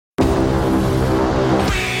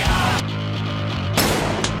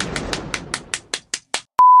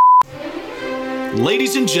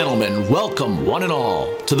Ladies and gentlemen, welcome one and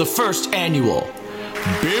all to the first annual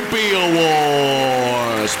Bimpy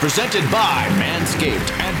Awards, presented by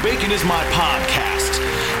Manscaped and Bacon is My Podcast,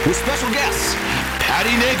 with special guests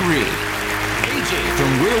Patty Negri, AJ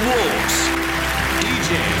from Real Wolves,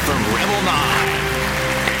 DJ from Rebel 9,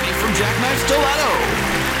 Annie from Jackknife Stiletto,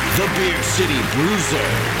 the Beer City Bruiser,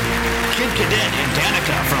 Kid Cadet and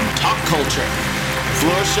Danica from Talk Culture,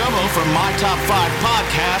 Flor Shomo from My Top 5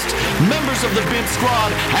 Podcast, members of the Bimp Squad,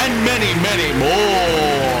 and many, many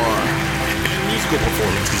more. And musical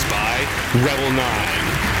performances by Rebel 9,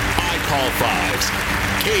 I Call Fives,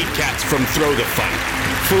 Cade Cats from Throw the Fight,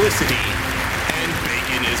 Felicity, and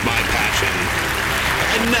Bacon is My Passion.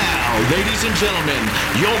 And now, ladies and gentlemen,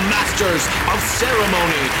 your masters of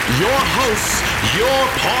ceremony, your hosts, your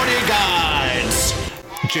party guides,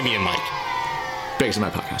 Jimmy and Mike. Bacon is My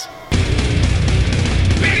Podcast.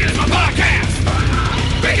 Bacon is My Podcast!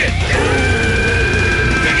 Bacon!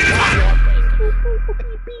 Bacon is My...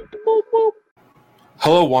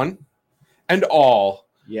 Hello, one and all.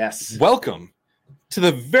 Yes. Welcome to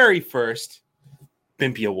the very first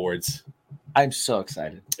Bimpy Awards. I'm so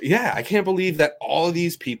excited. Yeah, I can't believe that all of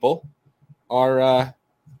these people are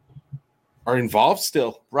involved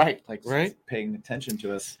still. Right. Right? Paying attention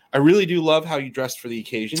to us. I really do love how you dressed for the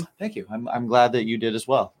occasion. Thank you. I'm glad that you did as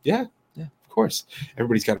well. Yeah, of course.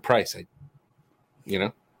 Everybody's got a price.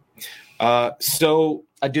 So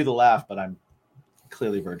I do the laugh, but I'm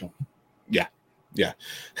clearly Virgil. yeah.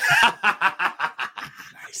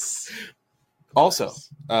 Nice. Also,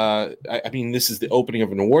 I mean, this is the opening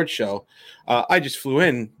of an award show. I just flew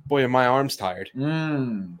in. Boy, are my arms tired.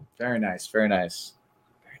 Very nice. Very nice.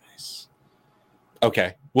 Very nice.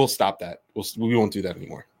 Okay, we'll stop that. We won't do that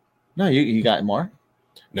anymore. No, you got more?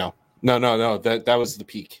 No. That was the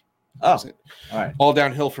peak. Oh, That was it. all right. All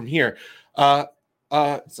downhill from here. It's a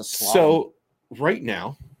slalom. So right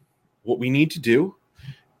now, what we need to do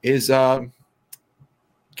is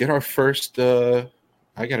get our first.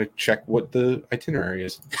 I got to check what the itinerary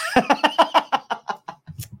is.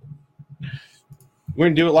 We're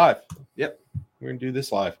gonna do it live. Yep. We're gonna do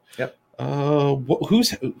this live. Yep.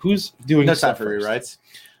 Who's doing? No stuff time for first?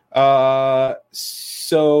 rewrites.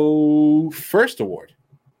 So first award,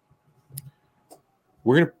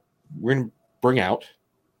 we're gonna bring out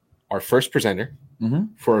our first presenter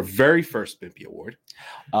for our very first Bimpy Award.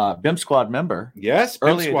 BIM Squad member. Yes,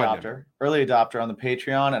 Early Bimp Squad adopter. member. Early adopter on the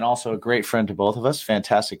Patreon, and also a great friend to both of us.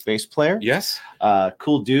 Fantastic bass player. Yes.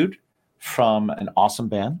 Cool dude from an awesome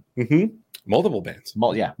band. Multiple bands.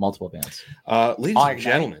 Multiple bands. Ladies Oh, and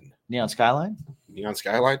gentlemen, Neon Skyline. Neon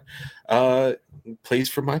Skyline plays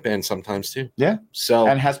for my band sometimes too. Yeah. So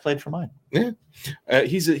And has played for mine.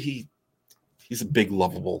 he's a big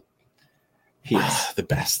lovable. He is. The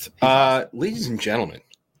best. Ladies and gentlemen,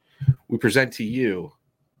 we present to you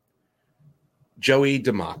Joey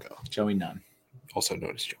DeMaco, Joey Nunn. also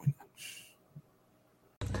known as Joey.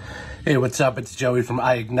 Hey, what's up? It's Joey from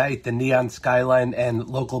I Ignite, the Neon Skyline and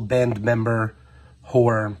local band member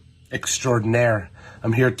whore extraordinaire.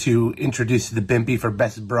 I'm here to introduce you to Bimpy for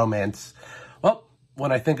Best Bromance. Well,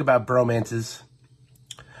 when I think about bromances,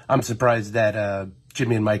 I'm surprised that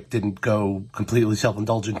Jimmy and Mike didn't go completely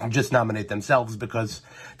self-indulgent and just nominate themselves, because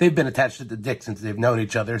they've been attached to the dick since they've known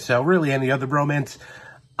each other. So really any other bromance,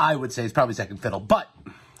 I would say, is probably second fiddle. But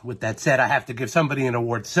with that said, I have to give somebody an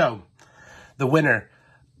award. So the winner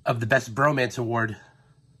of the Best Bromance Award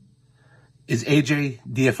is AJ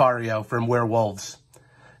Diafario from Werewolves.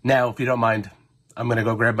 Now, if you don't mind, I'm going to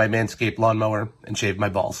go grab my Manscaped lawnmower and shave my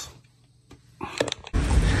balls.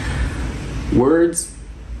 Words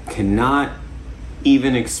cannot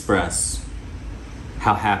even express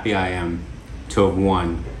how happy I am to have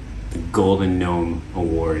won the Golden Gnome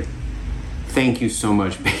Award. Thank you so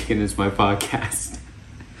much, Bacon is My Podcast.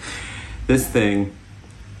 This thing,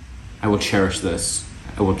 I will cherish this.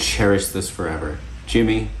 I will cherish this forever.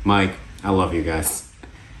 Jimmy, Mike, I love you guys.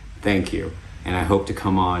 Thank you. And I hope to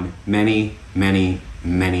come on many, many,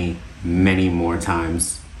 many, many more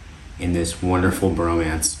times in this wonderful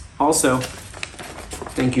bromance. Also,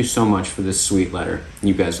 thank you so much for this sweet letter.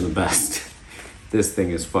 You guys are the best. This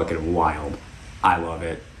thing is fucking wild. I love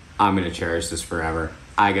it. I'm gonna cherish this forever.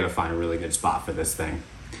 I gotta find a really good spot for this thing.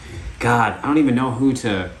 God, I don't even know who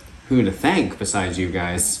to thank besides you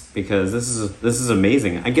guys, because this is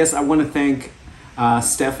amazing. I guess I want to thank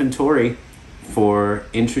Steph and Tori for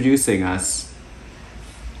introducing us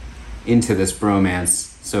into this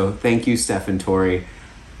bromance. So thank you, Steph and Tori,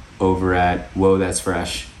 over at Whoa That's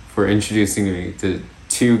Fresh, for introducing me to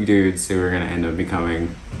two dudes who are going to end up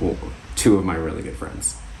becoming two of my really good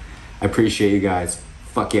friends. I appreciate you guys.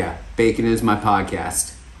 Fuck yeah. Bacon is my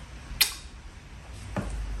podcast.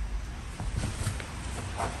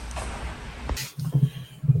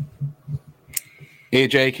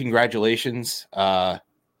 AJ, congratulations.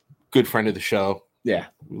 Good friend of the show. Yeah.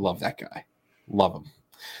 We love that guy. Love him.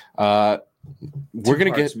 We're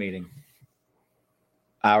going to get meeting.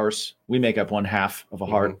 Ours. We make up one half of a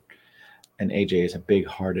heart. And AJ is a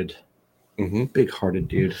big-hearted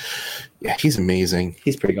dude. Yeah, he's amazing.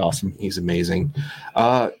 He's pretty awesome. He's amazing.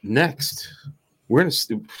 Next, we're going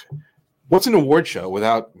to... What's an award show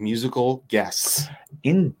without musical guests?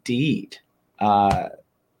 Indeed.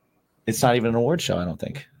 It's not even an award show, I don't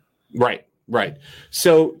think. Right.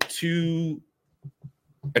 So to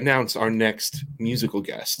announce our next musical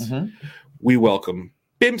guest, we welcome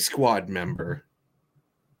BIM Squad member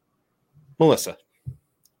Melissa,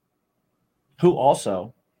 who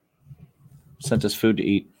also sent us food to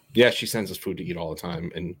eat. Yeah, she sends us food to eat all the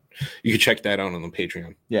time, and you can check that out on the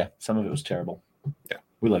Patreon. Yeah, some of it was terrible. Yeah,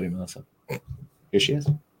 we love you, Melissa. Here she is.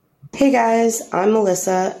 Hey guys, I'm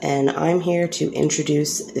Melissa, and I'm here to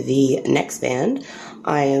introduce the next band.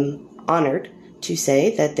 I am honored to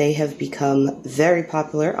say that they have become very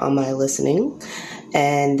popular on my listening,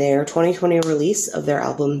 and their 2020 release of their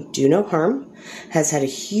album Do No Harm has had a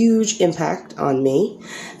huge impact on me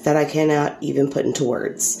that I cannot even put into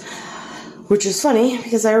words. Which is funny,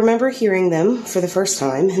 because I remember hearing them for the first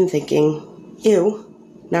time and thinking, ew,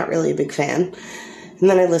 not really a big fan. And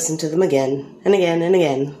then I listened to them again and again and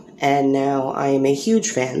again, and now I am a huge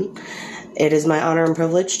fan. It is my honor and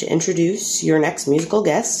privilege to introduce your next musical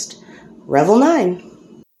guest, Revel 9.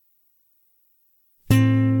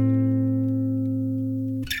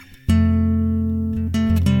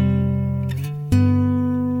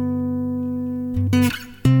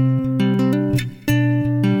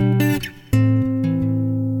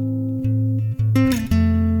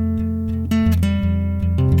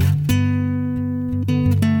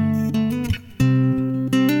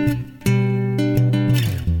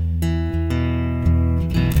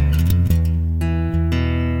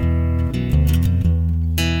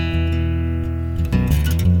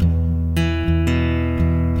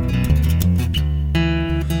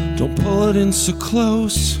 So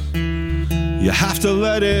close, you have to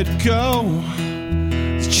let it go.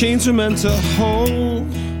 The chains are meant to hold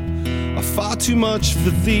are far too much for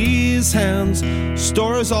these hands.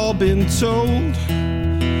 Story's all been told,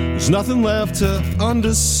 there's nothing left to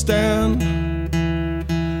understand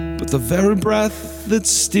but the very breath that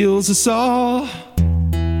steals us all.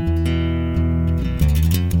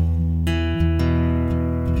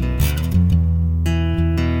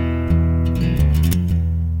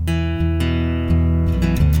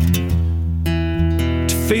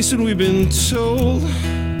 Facing we've been told,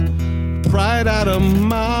 pride out of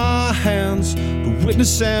my hands, but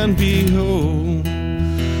witness and behold.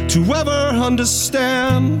 To ever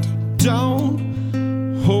understand,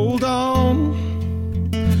 don't hold on.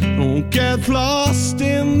 Don't get lost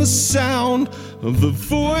in the sound of the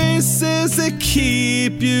voices that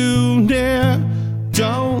keep you near.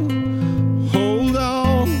 Don't hold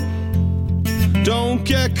on. Don't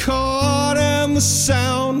get caught in the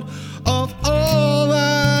sound of all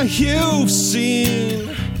that you've seen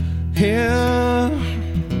here.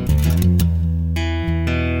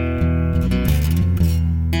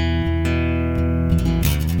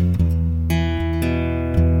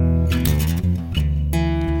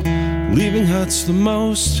 Leaving hurts the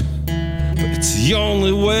most, but it's the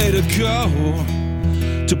only way to go.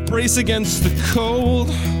 To brace against the cold,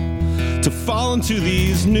 to fall into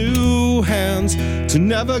these new hands, to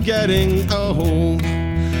never getting old.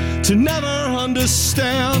 To never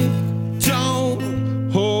understand,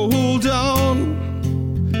 don't hold on.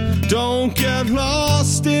 Don't get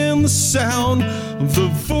lost in the sound of the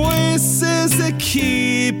voices that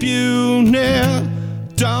keep you near.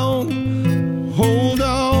 Don't hold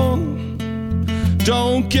on.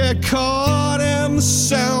 Don't get caught in the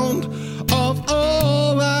sound of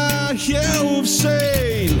all that you've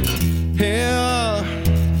seen here.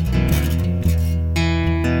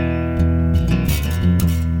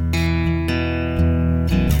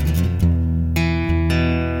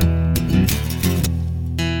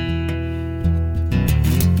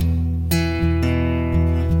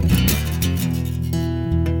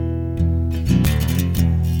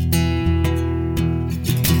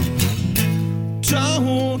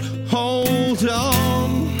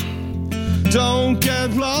 Don't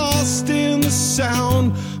get lost in the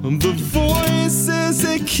sound of the voices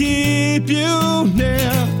that keep you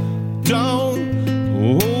near.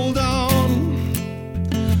 Don't hold on.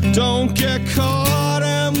 Don't get caught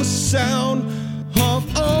in the sound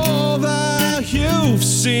of all that you've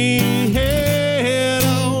seen here.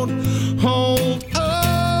 Don't hold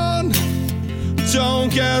on.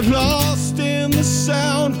 Don't get lost in the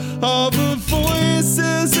sound of the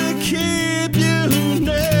voices that keep you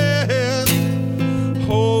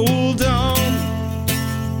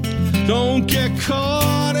get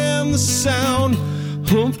caught in the sound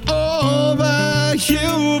of all that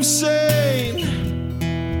you've seen.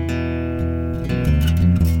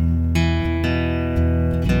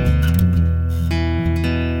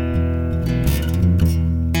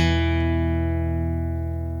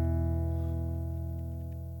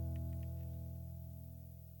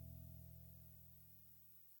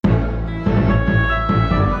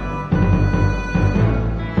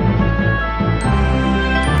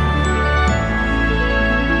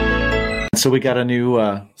 So we got a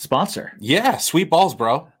new sponsor. Yeah, sweet balls,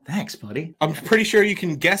 bro. Thanks, buddy. I'm pretty sure you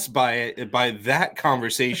can guess by that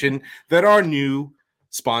conversation that our new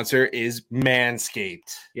sponsor is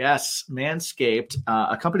Manscaped. Yes, Manscaped,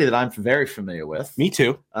 a company that I'm very familiar with. Me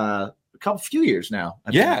too. A few years now.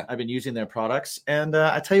 I've been using their products, and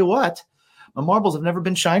I tell you what, my marbles have never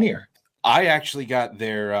been shinier. I actually got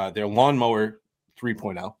their lawnmower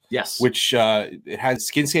 3.0. Yes. Which it has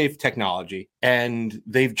skin safe technology, and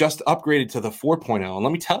they've just upgraded to the 4.0. And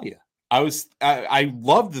let me tell you, I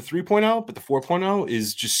loved the 3.0, but the 4.0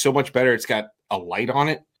 is just so much better. It's got a light on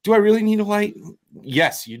it. Do I really need a light?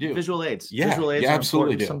 Yes, you do. Visual aids. Yeah, Visual aids you are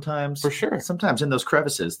absolutely do. Sometimes, for sure. Sometimes in those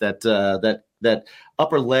crevices, that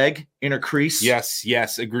upper leg, inner crease.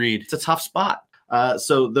 Yes, agreed. It's a tough spot.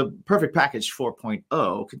 So the Perfect Package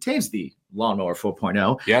 4.0 contains the Lawnmower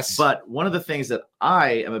 4.0. Yes. But one of the things that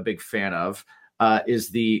I am a big fan of is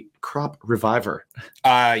the Crop Reviver.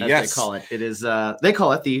 Yes. They call it. It is. They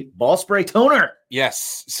call it the Ball Spray Toner.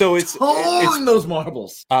 Yes. So it's those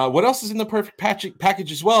marbles. What else is in the Perfect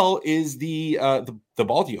package as well is the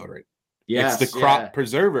ball deodorant. Yes. It's the Crop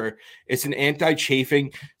Preserver. It's an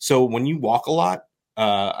anti-chafing. So when you walk a lot,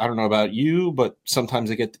 I don't know about you, but sometimes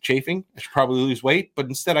I get the chafing. I should probably lose weight, but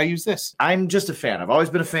instead I use this. I'm just a fan. I've always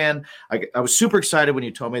been a fan. I was super excited when you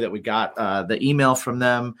told me that we got the email from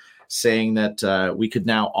them saying that we could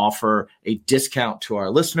now offer a discount to our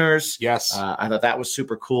listeners. Yes. I thought that was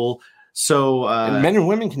super cool. So and men and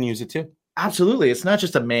women can use it too. Absolutely. It's not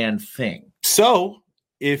just a man thing. So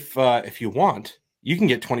if you want, you can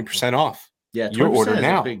get 20% off. Yeah, your order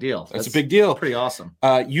now. A big deal. That's a big deal. Pretty awesome.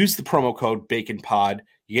 Use the promo code BaconPod.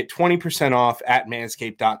 You get 20% off at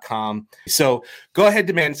manscaped.com. So go ahead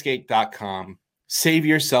to manscaped.com. Save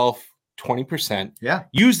yourself 20%. Yeah.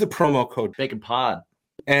 Use the promo code BaconPod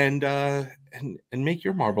and make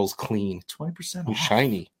your marbles clean. 20% and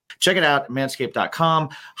shiny. Check it out, manscaped.com.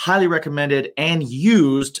 Highly recommended and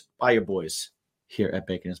used by your boys here at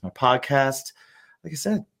Bacon Is My Podcast. Like I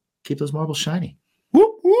said, keep those marbles shiny.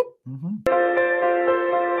 Whoop, whoop. Mm-hmm.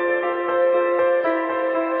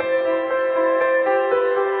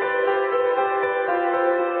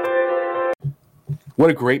 What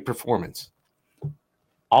a great performance.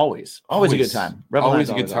 Always a good time. Always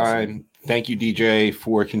a good time. Awesome. Thank you, DJ,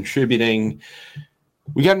 for contributing.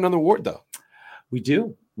 We got another award, though. We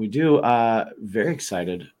do. Very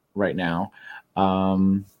excited right now.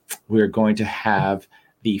 We're going to have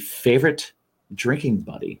the Favorite Drinking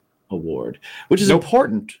Buddy Award, which is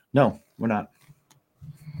important. No, we're not.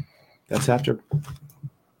 That's after.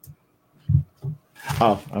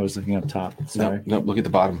 Oh, I was looking up top. Sorry. No, look at the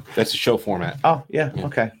bottom. That's the show format. Oh, yeah.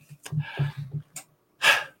 Okay.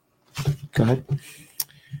 Go ahead.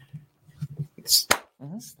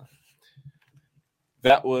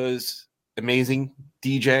 That was amazing.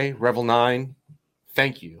 DJ, Revel 9,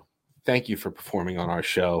 thank you. Thank you for performing on our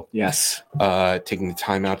show. Yes. Taking the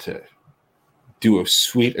time out to do a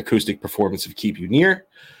sweet acoustic performance of Keep You Near.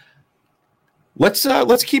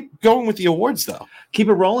 Let's keep going with the awards, though. Keep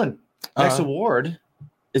it rolling. Next award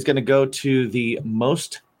is going to go to the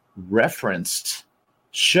most referenced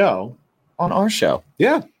show on our show.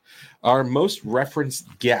 Yeah. Our most referenced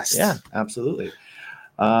guest. Yeah, absolutely.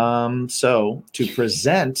 So to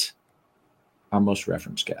present our most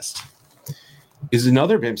referenced guest is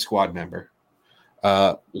another BIM Squad member,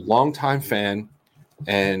 longtime fan,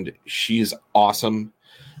 and she is awesome.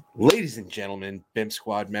 Ladies and gentlemen, BIM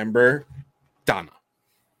Squad member, Donna.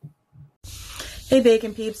 Hey,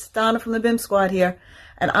 Bacon Peeps. Donna from the BIM Squad here,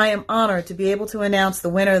 and I am honored to be able to announce the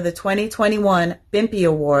winner of the 2021 BIMPY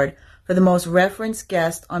Award for the most referenced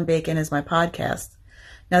guest on Bacon Is My Podcast.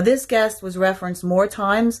 Now, this guest was referenced more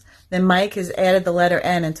times than Mike has added the letter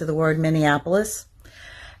N into the word Minneapolis,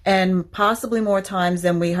 and possibly more times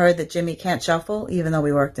than we heard that Jimmy can't shuffle, even though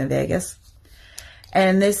we worked in Vegas.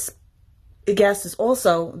 And this guest is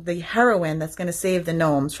also the heroine that's going to save the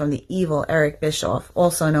gnomes from the evil Eric Bischoff,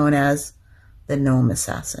 also known as the Gnome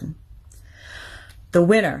Assassin. The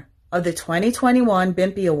winner of the 2021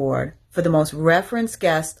 BIMPY Award for the most referenced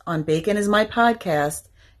guest on Bacon Is My Podcast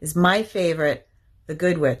is my favorite, the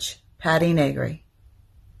Good Witch, Patty Negri.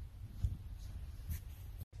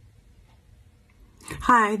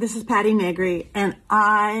 Hi, this is Patty Negri, and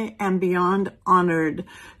I am beyond honored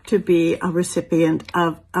to be a recipient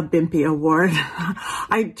of a Bimpy Award.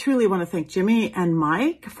 I truly want to thank Jimmy and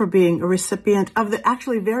Mike for being a recipient of the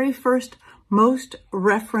actually very first Most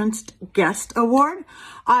Referenced Guest Award.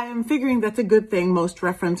 I am figuring that's a good thing, most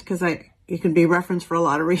referenced, because you can be referenced for a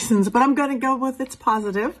lot of reasons, but I'm going to go with it's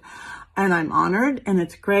positive, and I'm honored, and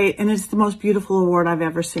it's great, and it's the most beautiful award I've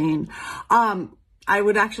ever seen. I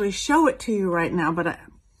would actually show it to you right now,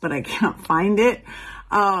 but I can't find it.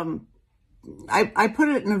 I put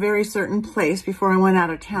it in a very certain place before I went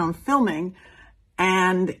out of town filming,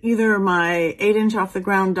 and either my 8-inch off the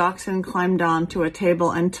ground dachshund climbed onto a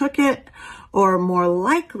table and took it, or more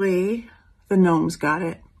likely the gnomes got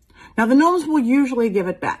it. Now the gnomes will usually give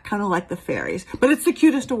it back, kind of like the fairies, but it's the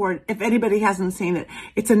cutest award. If anybody hasn't seen it,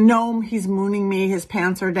 it's a gnome. He's mooning me. His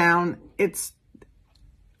pants are down. It's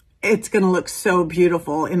going to look so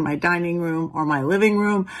beautiful in my dining room or my living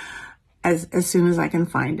room as soon as I can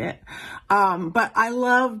find it. But I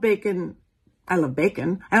love bacon. I love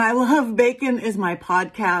bacon. And I love Bacon is my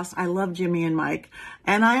podcast. I love Jimmy and Mike.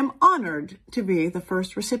 And I am honored to be the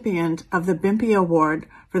first recipient of the Bimpy Award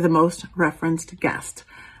for the Most Referenced Guest.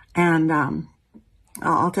 And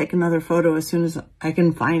I'll take another photo as soon as I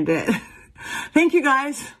can find it. Thank you,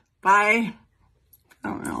 guys. Bye. I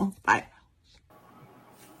don't know. Bye.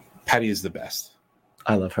 Patty is the best.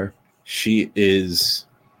 I love her. She is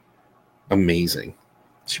amazing.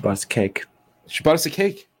 She bought us a cake. She bought us a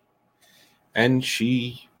cake. And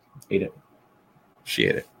she ate it. She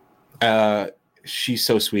ate it. She's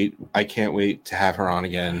so sweet. I can't wait to have her on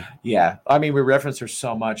again. Yeah. I mean, we reference her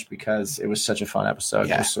so much because it was such a fun episode.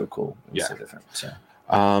 Yeah. It was so cool. It was Yeah. so different. So.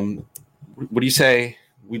 What do you say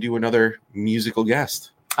we do another musical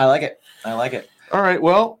guest? I like it. I like it. All right.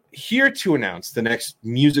 Well, here to announce the next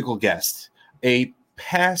musical guest, a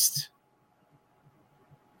past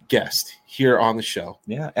guest here on the show.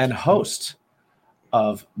 Yeah. And host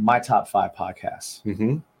of My Top 5 podcasts.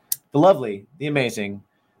 Mm-hmm. The lovely, the amazing,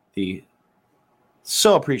 the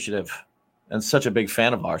so appreciative, and such a big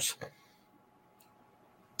fan of ours,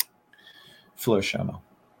 Fleur Shomo.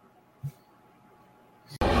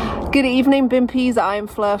 Good evening, Bimpies. I'm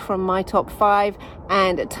Fleur from My Top 5,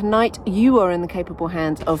 and tonight you are in the capable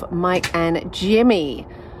hands of Mike and Jimmy.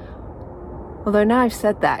 Although now I've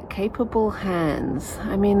said that, capable hands.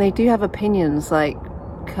 I mean, they do have opinions like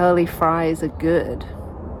curly fries are good.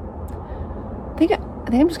 I think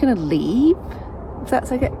I'm just going to leave. If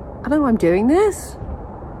that's okay. I don't know why I'm doing this.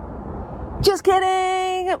 Just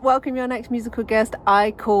kidding! Welcome your next musical guest,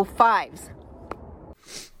 I Call Fives.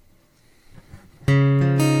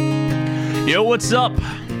 Yo, what's up?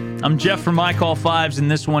 I'm Jeff from I Call Fives,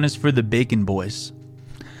 and this one is for the Bacon Boys.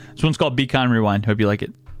 This one's called Be Kind Rewind. Hope you like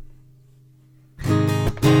it.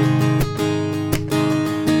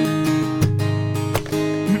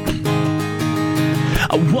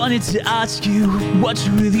 I wanted to ask you what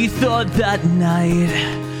you really thought that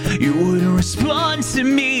night. You wouldn't respond to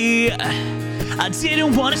me. I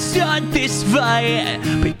didn't want to start this fight,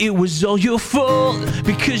 but it was all your fault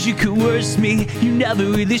because you coerced me. You never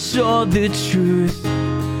really saw the truth.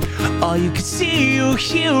 All you could see, you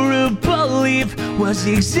hear, or believe was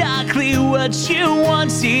exactly what you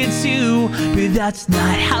wanted to. But that's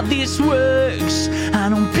not how this works. I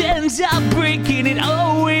don't bend out breaking, it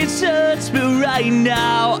always hurts. But right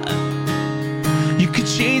now, you could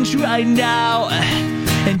change right now.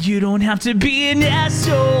 And you don't have to be an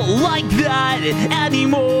asshole like that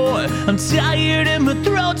anymore. I'm tired and my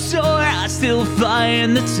throat's sore. I still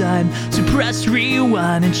find the time to press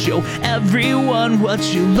rewind and show everyone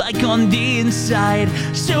what you like on the inside.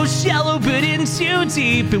 So shallow but in too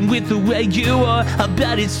deep, and with the way you are, I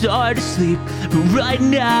bet it's hard to sleep. But right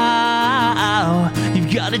now,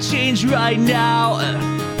 you've got to change right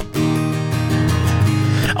now.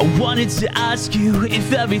 I wanted to ask you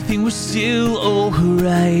if everything was still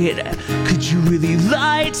alright. Could you really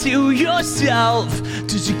lie to yourself?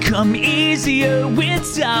 Does it come easier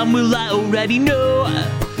with time? Well, I already know,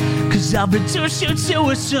 'cause I'll reduce you to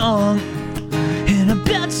a song, and I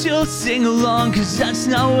bet you'll sing along, 'cause that's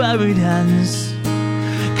not where it ends.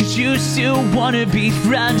 'Cause you still wanna be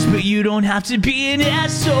friends, but you don't have to be an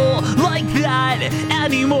asshole like that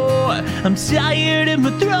anymore. I'm tired and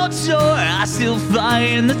my throat's sore. I still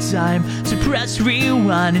find the time to press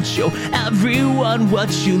rewind and show everyone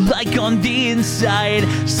what you like on the inside.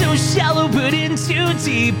 So shallow but in too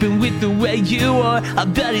deep, and with the way you are, I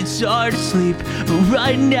bet it's hard to sleep. But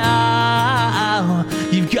right now,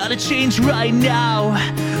 you've gotta change right now,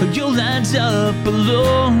 or you'll end up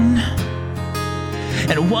alone.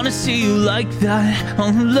 And I wanna see you like that,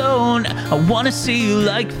 alone. I wanna see you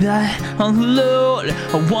like that, alone.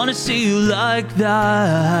 I wanna see you like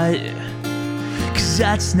that. Cause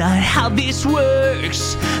that's not how this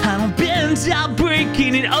works. I don't bend out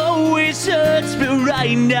breaking, it always hurts. But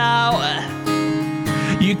right now,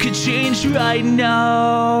 you could change right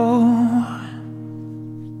now.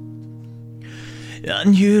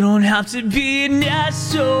 And you don't have to be an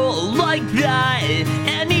asshole like that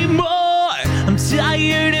anymore. I'm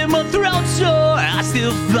tired and my throat's sore. I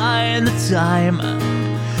still find the time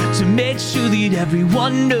to make sure that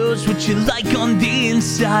everyone knows what you like on the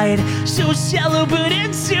inside. So shallow but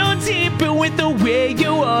in so deep, and with the way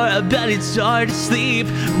you are, I bet it's hard to sleep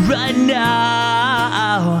right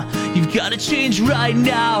now. You've got to change right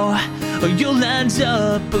now, or you'll end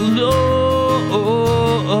up alone.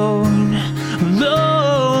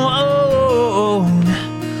 Alone, alone.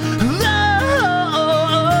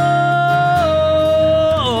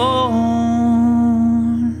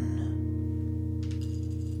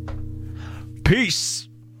 Peace.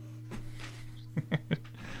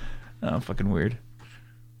 Oh, fucking weird.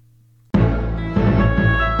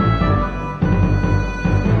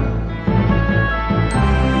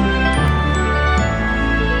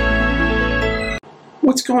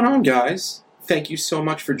 What's going on, guys? Thank you so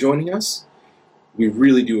much for joining us. We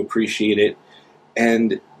really do appreciate it.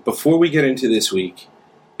 And before we get into this week,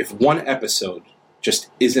 if one episode just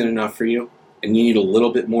isn't enough for you and you need a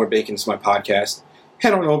little bit more Bacon Is My Podcast,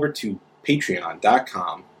 head on over to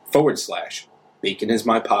patreon.com/Bacon Is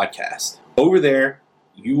My Podcast. Over there,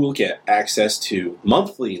 you will get access to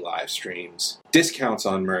monthly live streams, discounts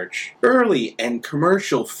on merch, early and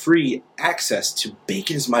commercial-free access to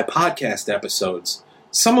Bacon Is My Podcast episodes.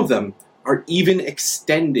 Some of them are even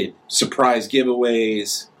extended surprise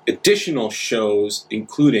giveaways, additional shows,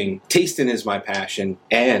 including Tasting Is My Passion,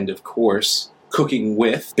 and, of course, Cooking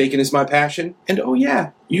with Bacon Is My Passion. And, oh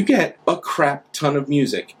yeah, you get a crap ton of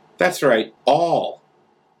music. That's right, all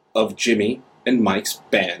of Jimmy and Mike's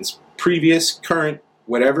bands, previous, current,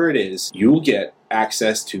 whatever it is, you'll get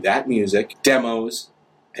access to that music, demos,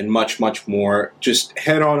 and much, much more. Just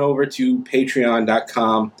head on over to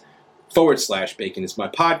patreon.com/Bacon Is My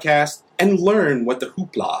Podcast and learn what the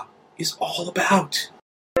hoopla is all about.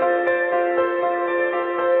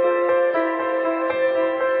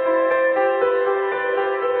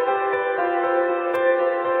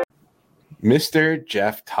 Mr.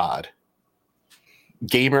 Jeff Todd,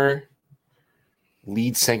 gamer,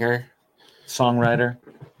 lead singer, songwriter.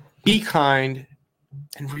 Be kind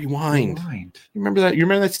and rewind. You remember that? You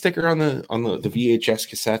remember that sticker on the VHS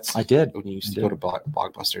cassettes? I did. When you used to go to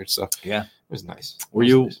Blockbuster and stuff. Yeah, it was nice.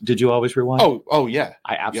 Did you always rewind? Oh yeah.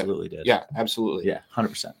 I absolutely did. Yeah, absolutely. Yeah,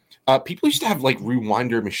 100%. People used to have like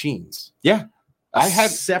rewinder machines. Yeah, I had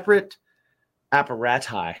separate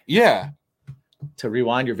apparati. Yeah, to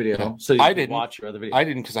rewind your video, so you could watch your other video. I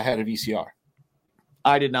didn't because I had a VCR.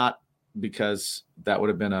 I did not, because that would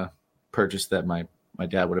have been a purchase that my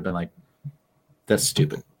dad would have been like, "That's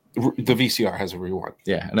stupid." The VCR has a rewind.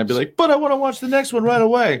 Yeah, and I'd be like, "But I want to watch the next one right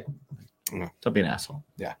away." No. Don't be an asshole.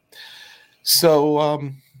 Yeah. So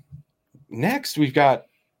next we've got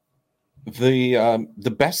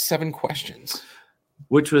the best 7 questions,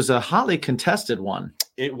 which was a hotly contested one.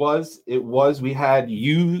 It was. We had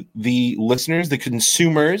you, the listeners, the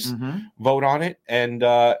consumers, vote on it, and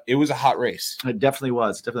it was a hot race. It definitely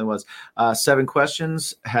was. 7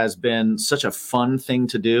 questions has been such a fun thing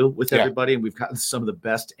to do with everybody, and we've gotten some of the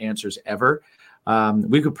best answers ever.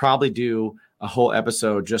 We could probably do a whole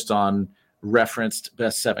episode just on referenced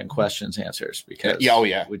best 7 questions answers, because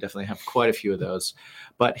we definitely have quite a few of those.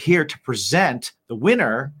 But here to present the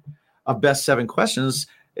winner of best 7 questions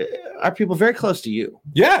are people very close to you.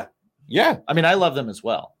 Yeah. I mean, I love them as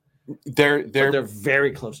well. They're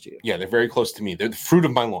very close to you. Yeah, they're very close to me. They're the fruit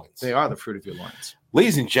of my loins. They are the fruit of your loins.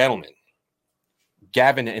 Ladies and gentlemen,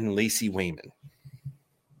 Gavin and Lacey Wayman.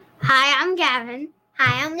 Hi, I'm Gavin.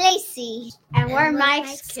 Hi, I'm Lacey. And we're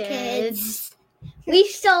Mike's kids. We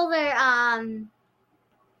stole their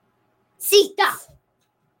seats.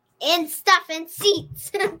 And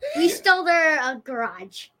seats. We stole their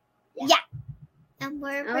garage. Yeah. And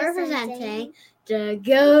we're presenting the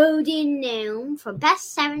Golden Gnome for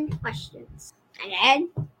best 7 questions. And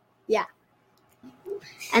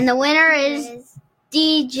and the winner is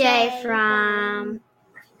DJ from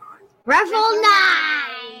Revel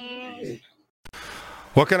 9.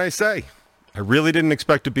 What can I say? I really didn't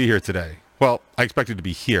expect to be here today. Well, I expected to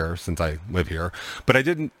be here since I live here, but I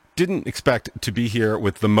didn't expect to be here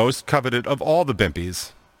with the most coveted of all the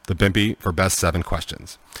Bimpies, the Bimpy for Best 7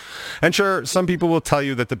 Questions. And sure, some people will tell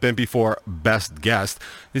you that the Bimpy for Best Guest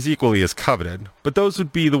is equally as coveted, but those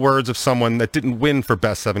would be the words of someone that didn't win for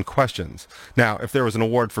Best 7 Questions. Now, if there was an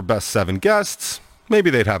award for Best 7 Guests, maybe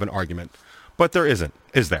they'd have an argument. But there isn't,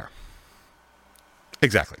 is there?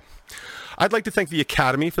 Exactly. I'd like to thank the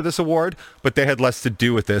Academy for this award, but they had less to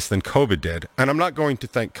do with this than COVID did, and I'm not going to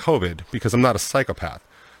thank COVID because I'm not a psychopath.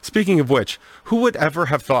 Speaking of which, who would ever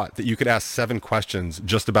have thought that you could ask 7 questions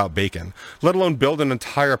just about bacon, let alone build an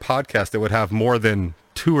entire podcast that would have more than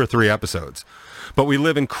 2 or 3 episodes? But we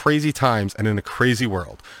live in crazy times and in a crazy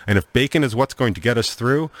world, and if bacon is what's going to get us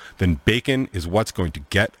through, then bacon is what's going to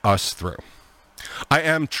get us through. I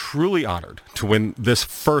am truly honored to win this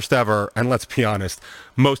first ever, and let's be honest,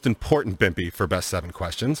 most important Bimpy for Best 7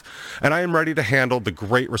 Questions, and I am ready to handle the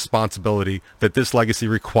great responsibility that this legacy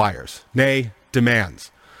requires, nay, demands.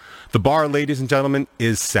 The bar, ladies and gentlemen,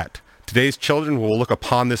 is set. Today's children will look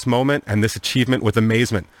upon this moment and this achievement with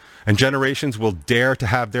amazement, and generations will dare to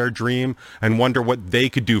have their dream and wonder what they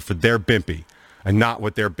could do for their Bimpy, and not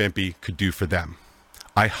what their Bimpy could do for them.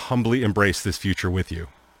 I humbly embrace this future with you.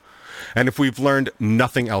 And if we've learned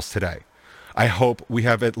nothing else today, I hope we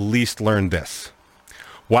have at least learned this.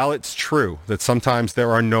 While it's true that sometimes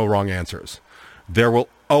there are no wrong answers, there will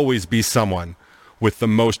always be someone with the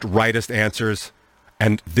most rightest answers.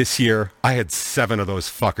 And this year, I had 7 of those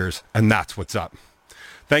fuckers, and that's what's up.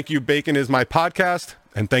 Thank you, Bacon is My Podcast,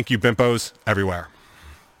 and thank you, Bimpos everywhere.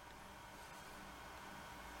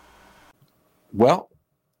 Well,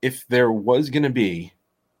 if there was going to be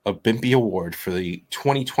a Bimpy Award for the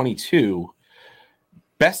 2022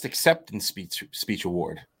 Best Acceptance Speech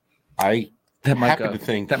Award, I happen to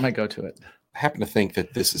think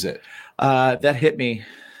that this is it. That hit me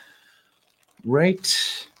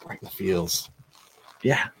right in the feels.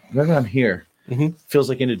 Yeah, right around here. Mm-hmm. Feels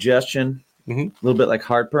like indigestion, a little bit like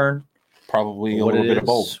heartburn. Probably a little bit of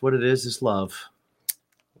both. What it is love.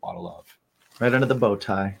 A lot of love. Right under the bow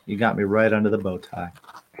tie. You got me right under the bow tie.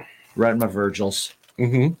 Right in my Virgils.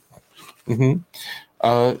 Mm-hmm.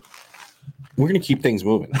 Mm-hmm. We're going to keep things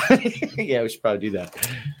moving. Yeah, we should probably do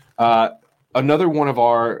that. Another one of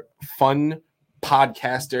our fun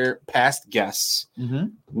podcaster past guests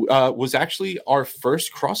was actually our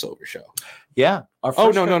first crossover show. Yeah. Our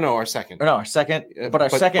second. No, our second. But our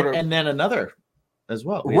second and then another as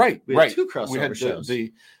well. We had 2 crossover shows.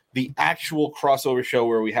 The actual crossover show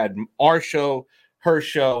where we had our show, her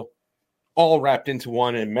show, all wrapped into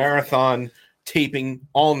one, and marathon taping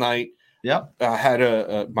all night. Yep.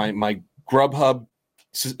 Had my Grubhub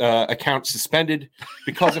account suspended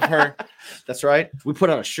because of her. That's right. We put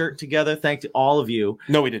out a shirt together. Thank to all of you.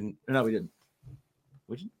 No, we didn't. No, we didn't.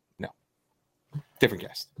 Would you? No. Different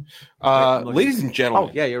guest. Ladies and gentlemen.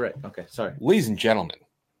 Oh, yeah, you're right. Okay, sorry. Ladies and gentlemen,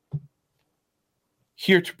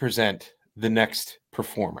 here to present the next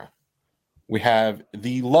performer, we have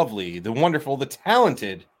the lovely, the wonderful, the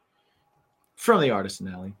talented, from the Artisan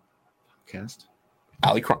Alley podcast,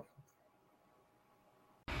 Allie Crump.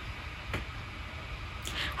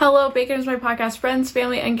 Hello, Bacon is My Podcast friends,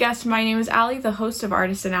 family, and guests. My name is Allie, the host of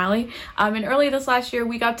Artisan Alley. And early this last year,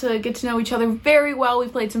 we got to get to know each other very well. We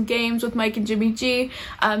played some games with Mike and Jimmy G.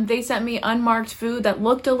 They sent me unmarked food that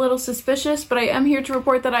looked a little suspicious, but I am here to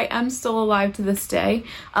report that I am still alive to this day.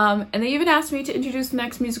 And they even asked me to introduce the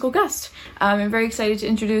next musical guest. I'm very excited to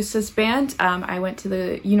introduce this band. I went to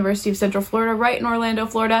the University of Central Florida, right in Orlando,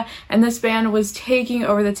 Florida, and this band was taking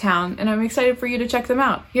over the town, and I'm excited for you to check them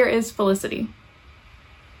out. Here is Felicity.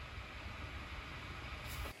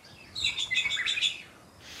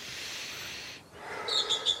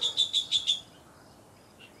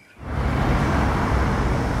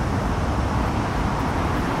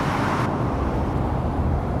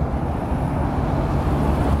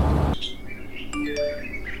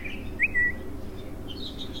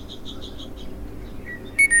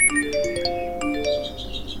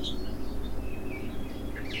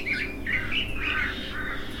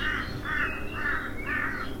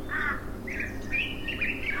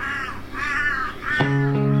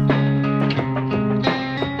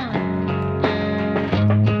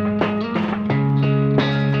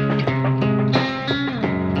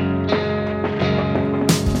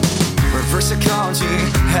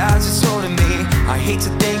 Has its hold on me. I hate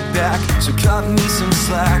to think back, so cut me some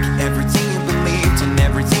slack. Everything you believed and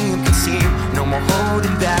everything you conceived, no more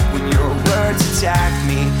holding back when your words attack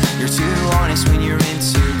me. You're too honest when you're in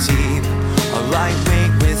too deep. A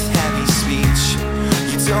lightweight with heavy speech.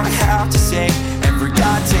 You don't have to say every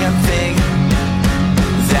goddamn thing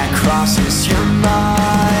that crosses your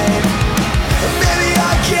mind. Maybe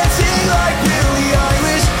I can't sing like Billie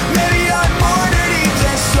Eilish. Maybe I'm more nerdy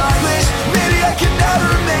than stylish. Maybe I can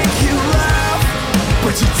never make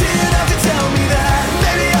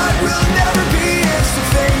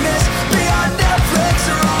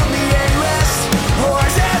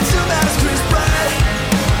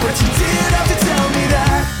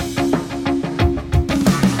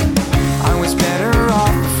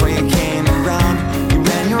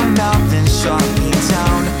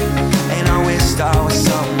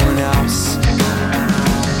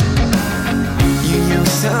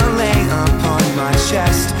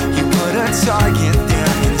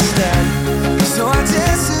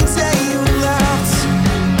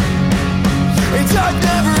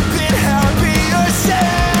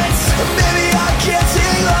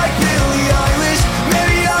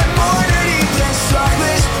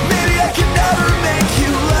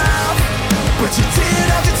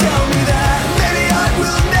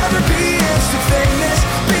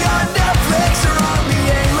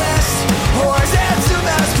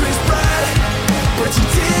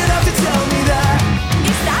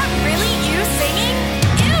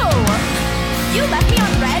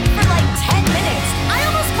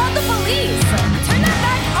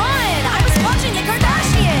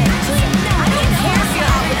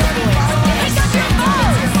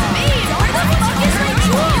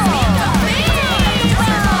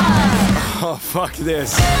Fuck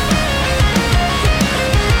this.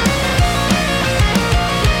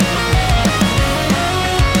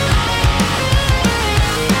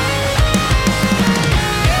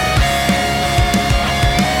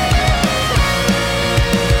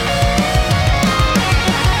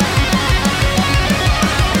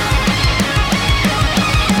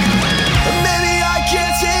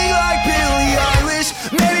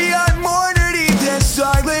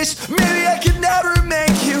 Maybe I could never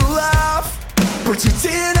make you laugh, but you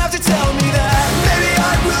didn't have to tell me that. Maybe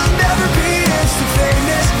I will never be instant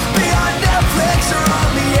famous, be on Netflix or on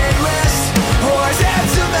the A-list, or as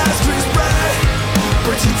handsome as Chris Pratt,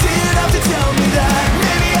 but you didn't have to tell me that.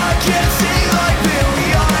 Maybe I can't sing like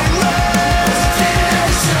Billie Eilish, but you didn't have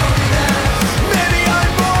to tell me that. Maybe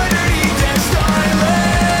I'm born to eat that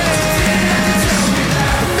stylish, but you didn't have to tell me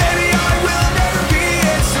that. Maybe I will never be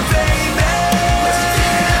instant famous,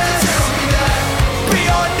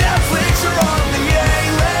 or on the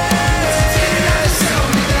A-list. You didn't have to tell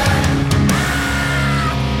me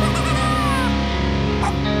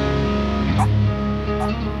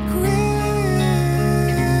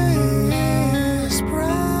Chris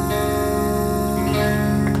Brown.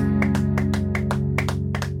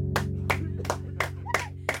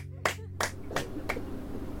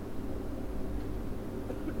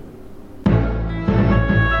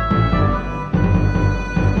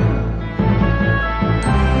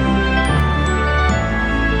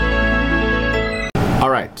 All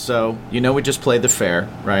right, so we just played the fair,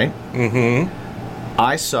 right? Mm-hmm.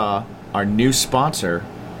 I saw our new sponsor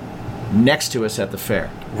next to us at the fair.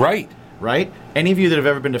 Right. Right? Any of you that have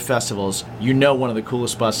ever been to festivals, one of the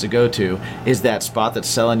coolest spots to go to is that spot that's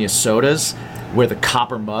selling you sodas with the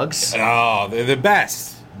copper mugs. Oh, they're the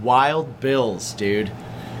best. Wild Bill's, dude.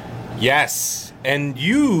 Yes. And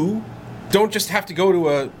you don't just have to go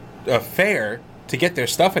to a fair to get their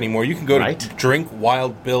stuff anymore. You can go to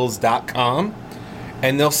drinkwildbills.com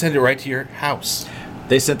and they'll send it right to your house.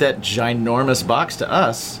 They sent that ginormous box to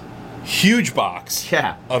us. Huge box.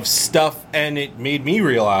 Yeah. Of stuff, and it made me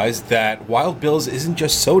realize that Wild Bill's isn't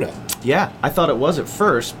just soda. Yeah, I thought it was at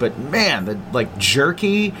first, but man, the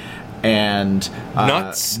jerky and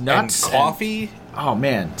nuts and coffee. Oh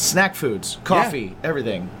man, snack foods, coffee,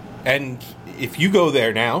 everything. And if you go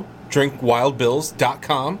there now,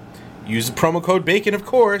 drinkwildbills.com, use the promo code BACON, of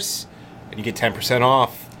course, and you get 10%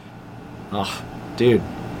 off. Oh, dude,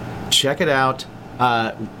 check it out.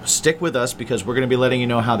 Stick with us because we're going to be letting you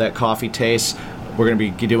know how that coffee tastes. We're going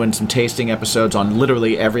to be doing some tasting episodes on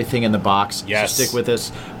literally everything in the box. Yes. So stick with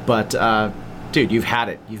us. But, dude, you've had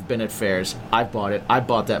it. You've been at fairs. I've bought it. I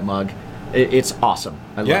bought that mug. It's awesome.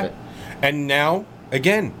 I love it. And now,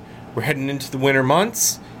 again, we're heading into the winter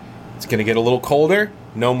months. It's going to get a little colder.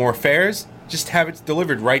 No more fairs. Just have it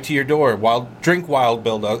delivered right to your door.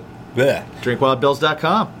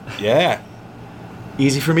 Drinkwildbills.com. Yeah.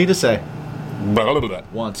 Easy for me to say.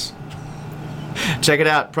 Once. Check it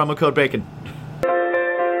out. Promo code BACON.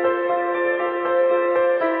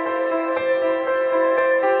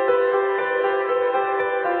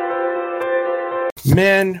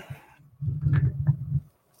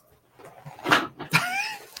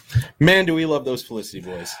 Man, do we love those Felicity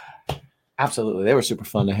boys. Absolutely. They were super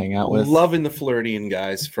fun to hang out with. Loving the Floridian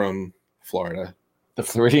guys from Florida. The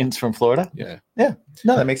Floridians from Florida? Yeah. Yeah.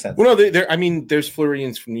 No, that makes sense. Well, no, there's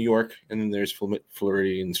Floridians from New York, and then there's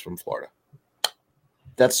Floridians from Florida.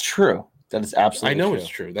 That's true. That is absolutely true. I know it's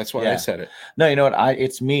true. That's why I said it. No, you know what?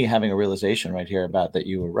 It's me having a realization right here about that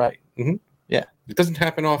you were right. Mm-hmm. Yeah. It doesn't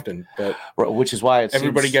happen often, but which is why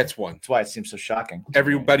everybody gets one. That's why it seems so shocking.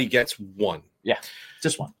 Everybody gets one. Yeah.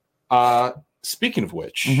 Just one. Speaking of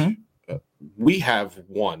which, we have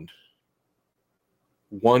one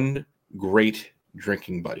great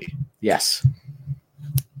drinking buddy. Yes.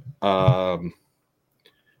 And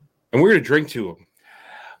we're going to drink to him.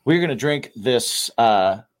 We're going to drink this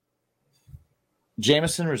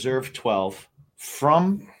Jameson Reserve 12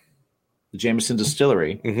 from the Jameson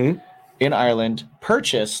Distillery in Ireland,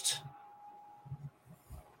 purchased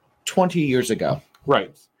 20 years ago.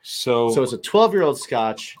 Right. So it's a 12-year-old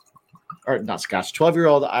Scotch, or not Scotch,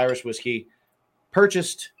 12-year-old Irish whiskey,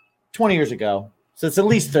 purchased 20 years ago. So it's at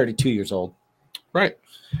least 32 years old. Right.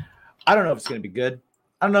 I don't know if it's going to be good.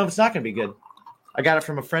 I don't know if it's not going to be good. I got it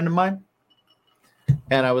from a friend of mine,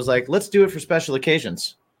 and I was like, let's do it for special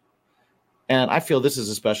occasions. And I feel this is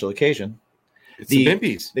a special occasion. It's the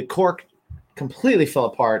Bimpies. The cork completely fell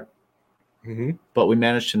apart, but we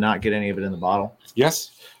managed to not get any of it in the bottle.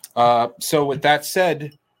 Yes. So with that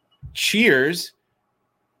said, cheers.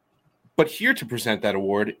 But here to present that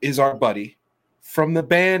award is our buddy from the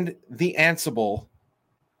band The Ansible,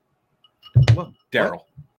 Daryl.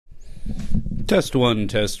 Test one,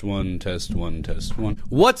 test one, test one, test one.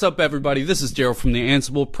 What's up, everybody? This is Daryl from The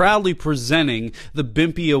Ansible, proudly presenting the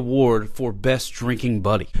Bimpy Award for Best Drinking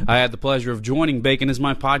Buddy. I had the pleasure of joining Bacon Is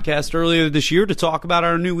My Podcast earlier this year to talk about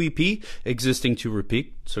our new EP, Existing to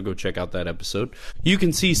Repeat, so go check out that episode. You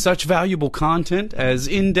can see such valuable content as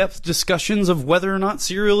in-depth discussions of whether or not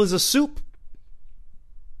cereal is a soup.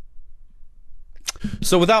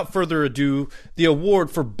 So without further ado, the award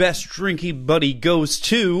for Best Drinking Buddy goes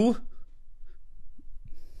to...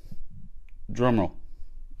 Drumroll.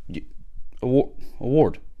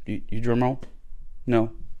 Award. You drumroll?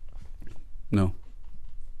 No.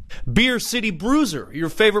 Beer City Bruiser, your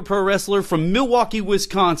favorite pro wrestler from Milwaukee,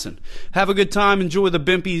 Wisconsin. Have a good time. Enjoy the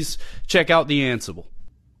Bimpies. Check out The Ansible.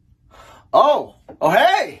 Oh,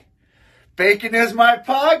 hey! Bacon Is My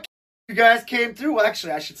Podcast. You guys came through. Well,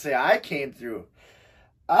 actually, I should say I came through.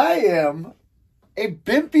 I am a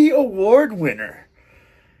Bimpy Award winner.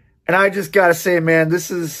 And I just got to say, man,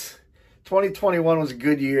 2021 was a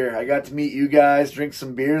good year. I got to meet you guys, drink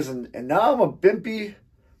some beers, and now I'm a Bimpy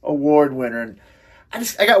Award winner.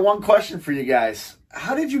 And I got one question for you guys.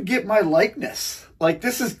 How did you get my likeness? Like,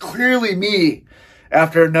 this is clearly me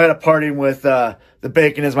after a night of partying with the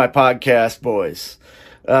Bacon Is My Podcast boys.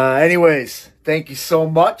 Anyways, thank you so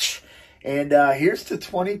much. And here's to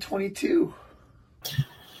 2022.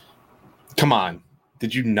 Come on.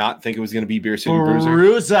 Did you not think it was going to be Beer City Bruiser?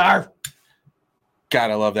 Bruiser. God,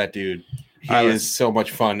 I love that dude. He is so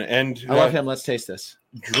much fun. And I love him. Let's taste this.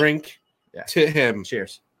 Drink to him.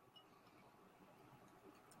 Cheers.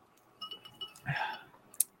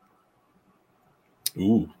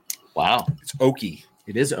 Ooh. Wow. It's oaky.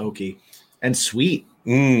 It is oaky. And sweet.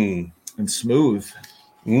 And smooth.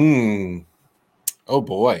 Oh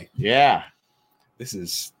boy. Yeah. This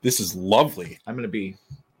is lovely. I'm going to be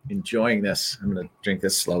enjoying this. I'm going to drink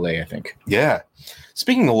this slowly, I think. Yeah.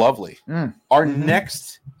 Speaking of lovely, our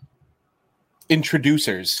next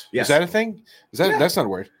introducers. Yes. Is that a thing? That's not a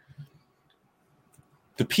word.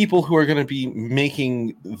 The people who are going to be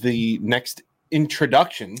making the next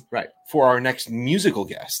introduction for our next musical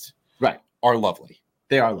guest are lovely.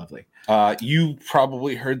 They are lovely. You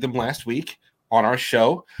probably heard them last week on our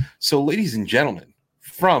show. So, ladies and gentlemen,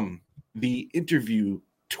 from the interview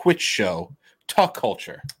Twitch show, Talk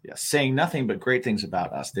Culture. Yes, saying nothing but great things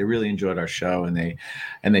about us. They really enjoyed our show, and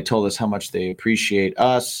they told us how much they appreciate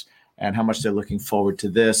us and how much they're looking forward to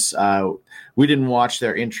this. We didn't watch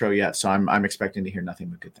their intro yet, so I'm expecting to hear nothing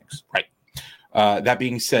but good things. Right. That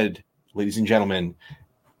being said, ladies and gentlemen,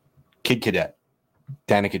 Kid Cadet,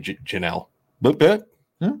 Danica Janelle. Danica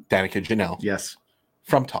Janelle. Yes.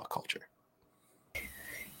 From Talk Culture.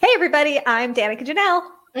 Hey, everybody. I'm Danica Janelle.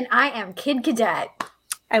 And I am Kid Cadet.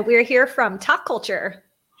 And we're here from Talk Culture.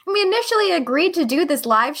 We initially agreed to do this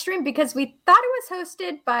live stream because we thought it was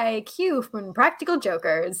hosted by Q from Practical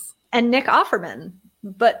Jokers. And Nick Offerman.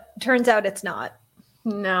 But turns out it's not.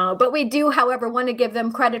 No, but we do, however, want to give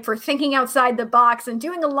them credit for thinking outside the box and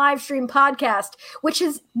doing a live stream podcast, which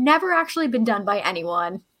has never actually been done by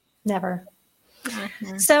anyone. Never.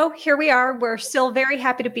 Mm-hmm. So here we are. We're still very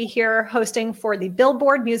happy to be here hosting for the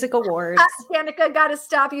Billboard Music Awards. Danica, gotta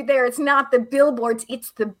stop you there. It's not the Billboards,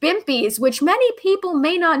 it's the Bimpies, which many people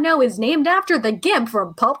may not know is named after the Gimp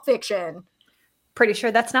from Pulp Fiction. Pretty sure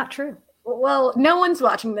that's not true. Well, no one's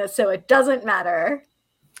watching this, so it doesn't matter.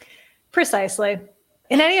 Precisely.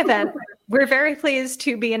 In any event, we're very pleased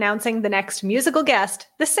to be announcing the next musical guest,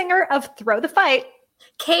 the singer of Throw the Fight,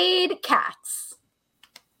 Cade Katz.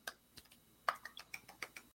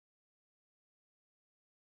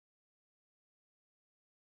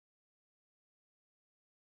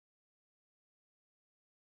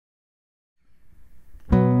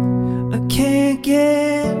 I can't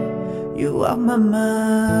get you off my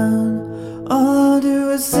mind. All I do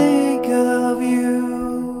is think of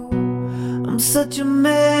you. I'm such a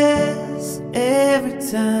mess every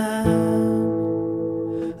time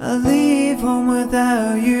I leave home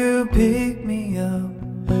without you. Pick me up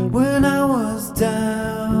when I was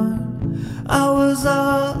down. I was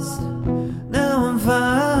lost, now I'm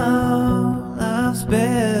found. Life's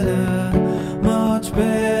better, much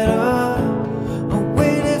better.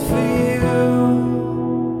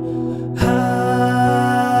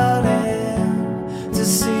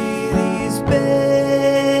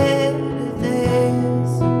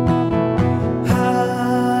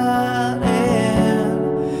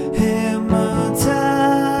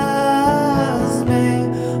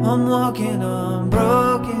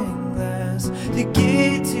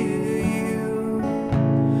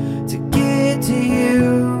 To get to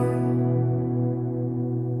you.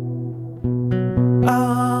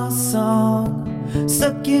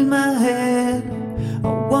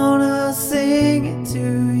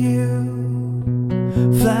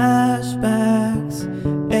 Flashbacks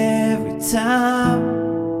every time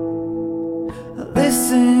I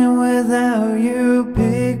listen without you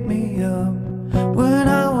pick me up. When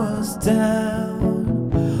I was down,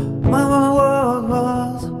 my world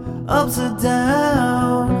was upside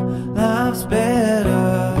down. Life's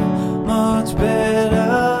better, much better.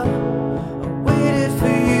 I waited for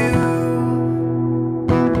you,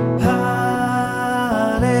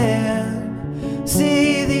 hiding.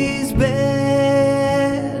 See these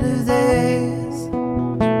better days,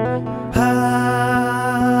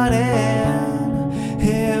 hiding.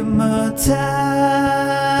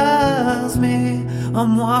 Hypnotize me.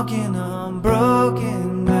 I'm walking on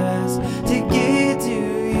broken glass to get to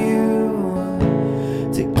you,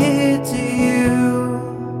 to get to you.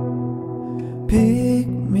 Pick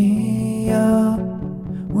me up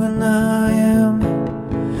when I am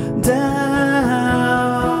down,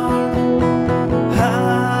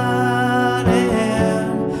 hiding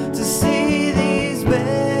to see these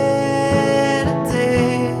better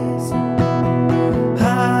days,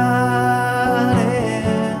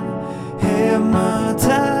 hiding,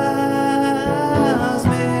 hypnotize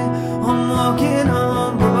me. I'm walking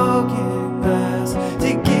on broken glass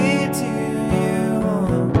to get to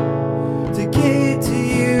you, to get to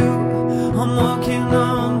you. I'm walking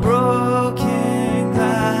on broken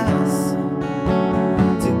glass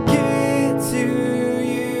to get to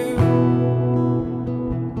you.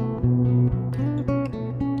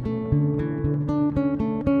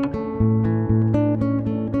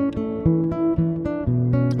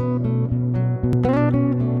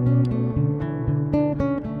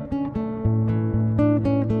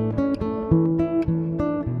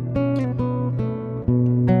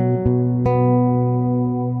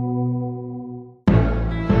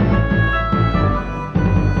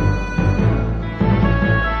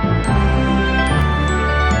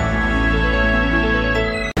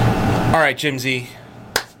 All right, Jim Z,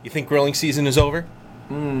 you think grilling season is over?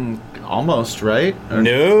 Almost, right?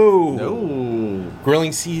 No. No.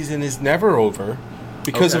 Grilling season is never over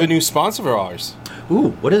because of Okay. a new sponsor of ours. Ooh,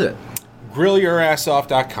 what is it?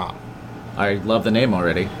 GrillYourAssOff.com. I love the name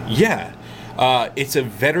already. Yeah. It's a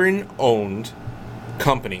veteran-owned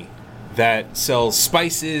company that sells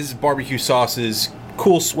spices, barbecue sauces,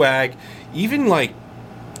 cool swag, even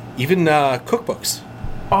cookbooks.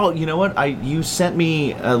 Oh, you know what? You sent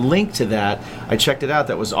me a link to that. I checked it out.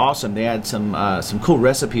 That was awesome. They had some cool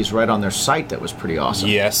recipes right on their site. That was pretty awesome.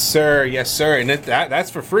 Yes, sir. Yes, sir. And that's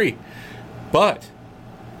for free. But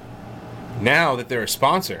now that they're a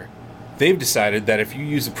sponsor, they've decided that if you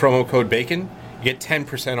use the promo code BACON, you get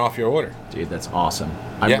 10% off your order. Dude, that's awesome.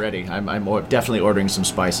 I'm Yeah. ready. I'm definitely ordering some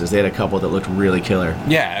spices. They had a couple that looked really killer.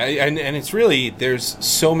 Yeah, and it's really, there's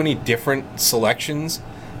so many different selections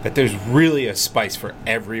that there's really a spice for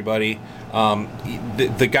everybody.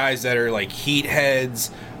 The guys that are like heat heads,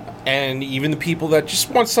 and even the people that just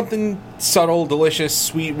want something subtle, delicious,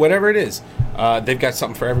 sweet, whatever it is, they've got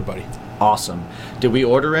something for everybody. Awesome. Did we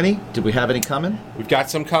order any? Did we have any coming? We've got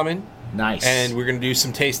some coming. Nice. And we're going to do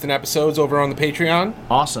some tasting episodes over on the Patreon.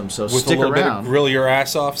 Awesome. So with stick a little bit around. of grill your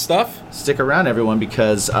ass off stuff. Stick around, everyone,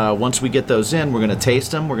 because once we get those in, we're going to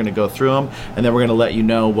taste them, we're going to go through them, and then we're going to let you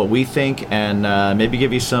know what we think and maybe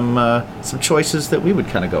give you some choices that we would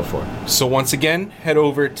kind of go for. So once again, head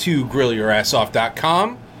over to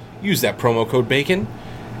grillyourassoff.com, use that promo code BACON,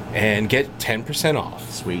 and get 10%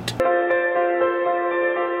 off. Sweet.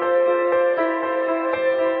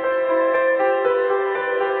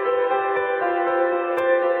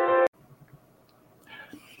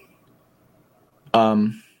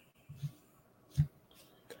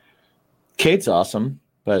 Kate's awesome,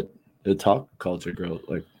 but the talk culture girl,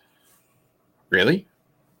 like, really?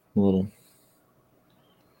 A little.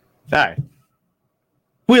 Hi.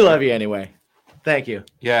 We love you anyway. Thank you.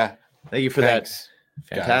 Yeah. Thank you for Thanks,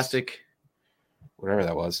 that fantastic whatever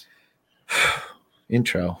that was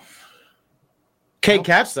intro. Kate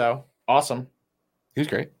Katz, though, awesome. He was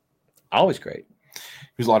great. Always great. He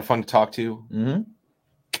was a lot of fun to talk to. Mm-hmm.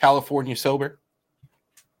 California sober.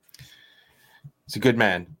 He's a good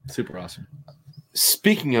man. Super awesome.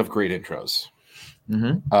 Speaking of great intros,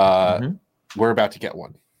 Mm-hmm. we're about to get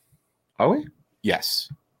one. Are we?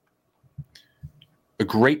 Yes. A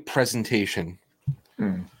great presentation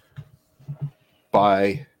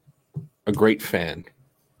by a great fan.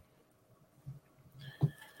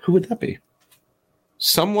 Who would that be?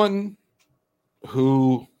 Someone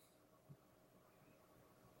who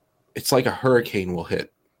it's like a hurricane will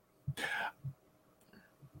hit.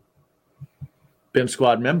 BIM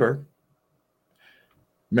Squad member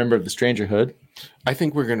of the Strangerhood. I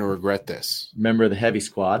think we're going to regret this. Member of the Heavy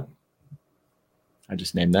Squad. I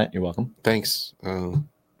just named that. You're welcome. Thanks.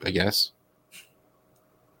 I guess.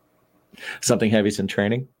 Something Heavy's in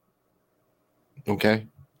training. Okay.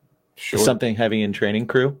 Sure. Something Heavy in training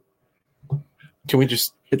crew. Can we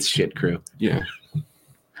just... It's shit crew. Yeah.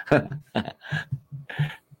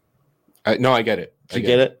 No, I get it. Did you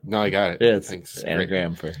get it? No, I got it. Yeah, it's Thanks. an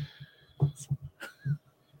anagram for...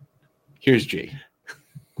 Here's G.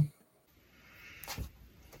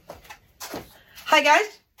 Hi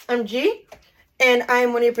guys, I'm G, and I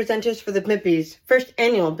am one of your presenters for the Bimpies, first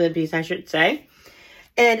annual Bimpies, I should say.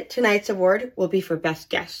 And tonight's award will be for Best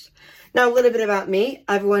Guest. Now, a little bit about me.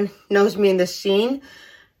 Everyone knows me in this scene,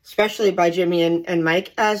 especially by Jimmy and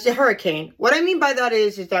Mike, as the Hurricane. What I mean by that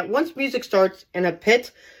is that once music starts in a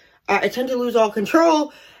pit, I tend to lose all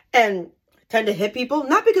control and tend to hit people.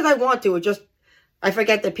 Not because I want to, I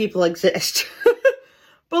forget that people exist.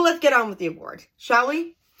 But let's get on with the award, shall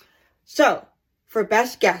we? So, for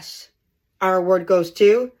Best Guest, our award goes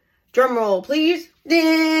to, drum roll please,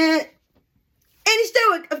 Annie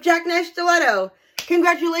Stoic of Jackknife Stiletto.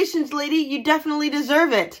 Congratulations, lady. You definitely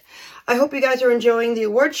deserve it. I hope you guys are enjoying the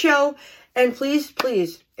award show. And please,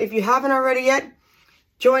 please, if you haven't already yet,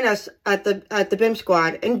 join us at the BIM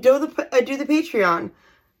Squad and do the Patreon.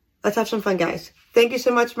 Let's have some fun, guys. Thank you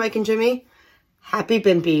so much, Mike and Jimmy. Happy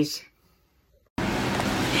Bimpies.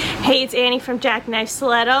 Hey, it's Annie from Jackknife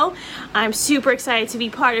Stiletto. I'm super excited to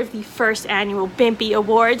be part of the first annual Bimpy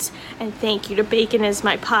Awards, and thank you to Bacon Is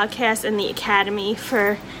My Podcast and the Academy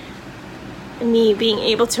for me being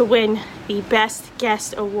able to win the Best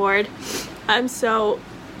Guest Award. I'm so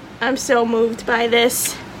moved by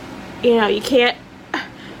this. You know, you can't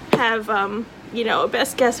have a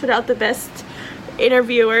best guest without the best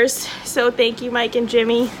interviewers. So thank you, Mike and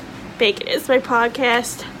Jimmy. Bacon Is My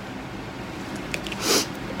Podcast.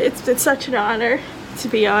 It's been such an honor to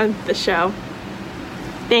be on the show.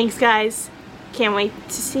 Thanks, guys. Can't wait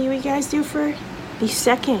to see what you guys do for the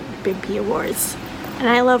second Bimpy Awards. And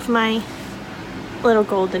I love my little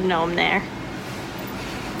golden gnome there.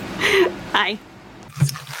 Bye.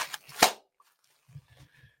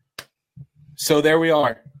 So there we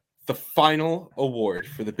are. The final award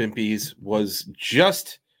for the Bimpies was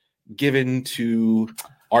just given to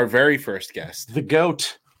our very first guest. The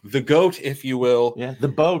GOAT. The GOAT, if you will. Yeah, the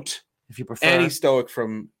boat, if you prefer. Annie Stoic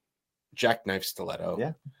from Jackknife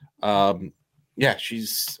Stiletto. Yeah.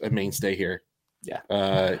 She's a mainstay here. Yeah.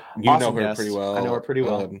 You know her pretty well. I know her pretty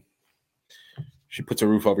well. She puts a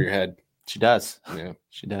roof over your head. She does. Yeah.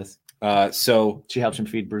 She does. So she helps him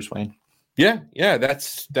feed Bruce Wayne. Yeah,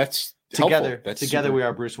 that's together. Helpful. Together we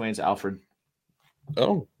are Bruce Wayne's Alfred.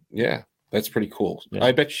 Oh, yeah. That's pretty cool. Yeah.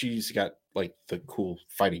 I bet she's got like the cool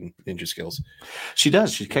fighting ninja skills. She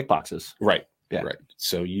does. She kickboxes. Right. Yeah. Right.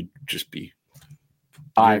 So you'd just be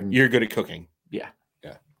you're good at cooking. Yeah.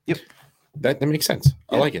 Yeah. Yep. That makes sense.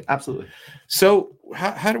 Yeah, I like it. Absolutely. So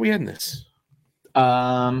how do we end this?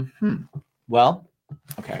 Well,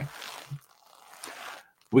 okay.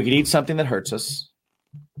 We could eat something that hurts us.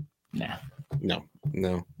 Nah. No.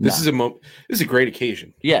 This is a great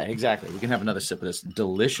occasion. Yeah, exactly. We can have another sip of this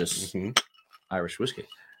delicious Irish whiskey.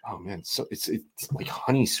 Oh man, so it's like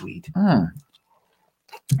honey sweet.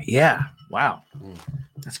 Yeah. Wow.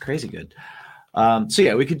 That's crazy good. So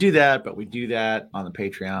yeah, we could do that, but we do that on the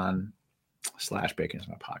Patreon / Bacon Is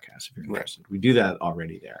My Podcast if you're interested. We do that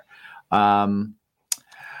already there.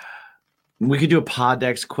 We could do a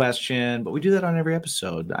Poddex question, but we do that on every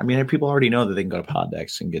episode. I mean, people already know that they can go to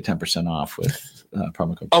Poddex and get 10% off with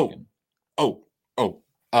promo code.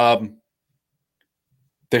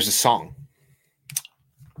 There's a song.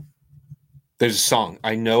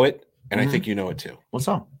 I know it, and I think you know it too. What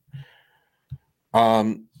song?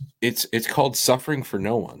 It's called "Suffering for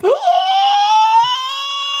No One."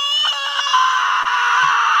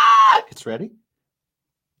 It's ready?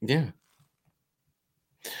 Yeah.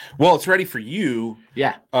 Well, it's ready for you.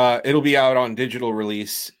 Yeah. It'll be out on digital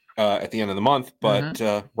release at the end of the month, but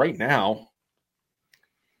right now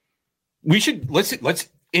let's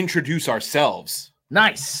introduce ourselves.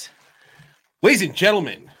 Nice. Ladies and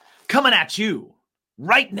gentlemen, coming at you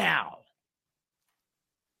right now,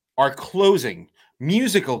 our closing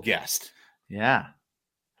musical guest. Yeah.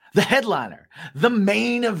 The headliner, the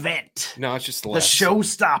main event. No, it's just the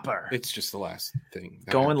showstopper. It's just the last thing.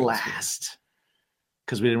 Going last.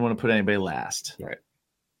 Because we didn't want to put anybody last. Right.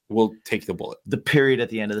 We'll take the bullet. The period at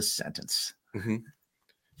the end of the sentence. Mm-hmm.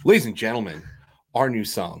 Ladies and gentlemen, our new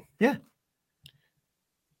song. Yeah.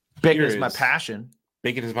 Bacon Is My Passion.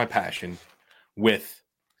 Bacon Is My Passion with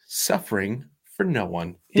Suffering for No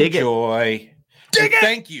One. Dig Enjoy. Dig it.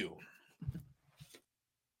 Thank you.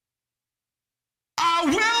 I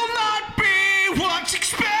will not be what's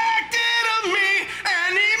expected of me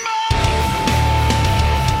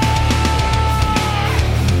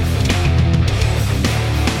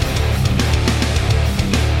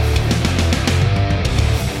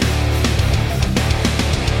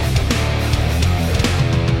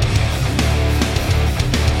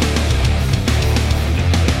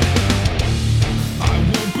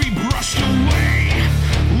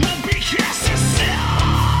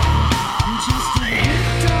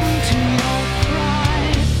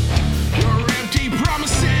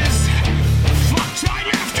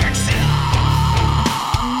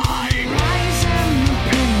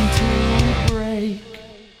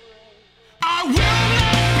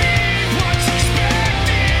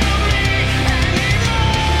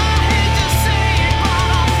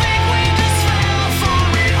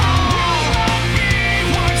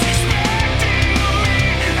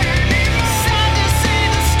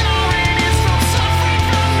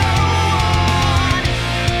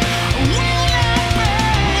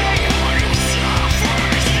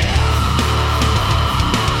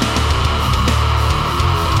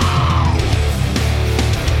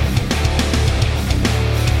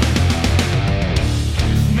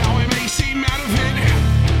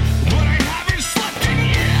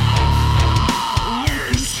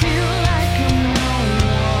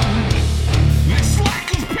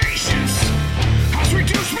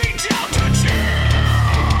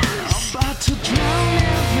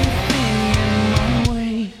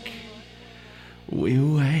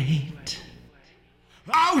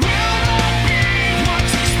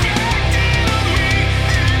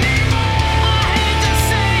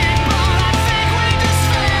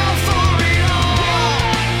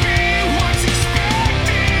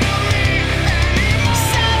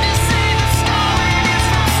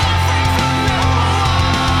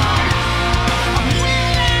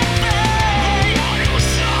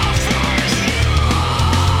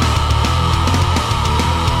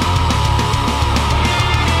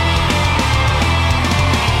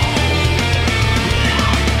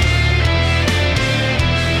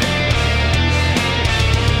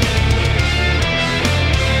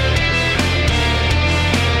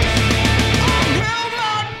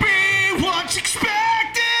what's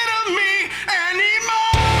expected of me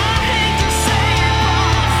anymore. I hate to say it,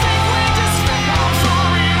 but I think we just fell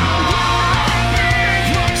for it. I wanna be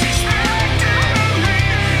what's expected of me.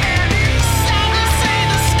 And it's sad to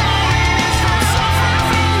say the story is from suffering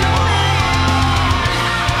from no one.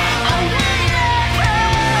 I'm waiting,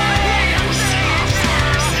 I'm saying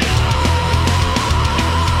first.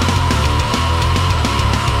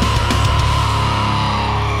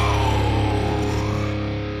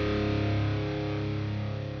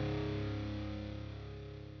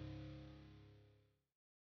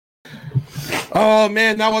 Oh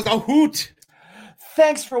man, that was a hoot.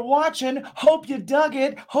 Thanks for watching. Hope you dug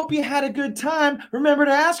it. Hope you had a good time. Remember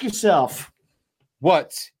to ask yourself,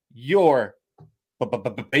 what's your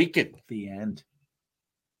bacon? The end.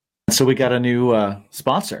 So we got a new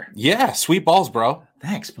sponsor. Yeah, sweet balls, bro.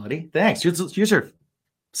 Thanks, buddy. Thanks. Yours are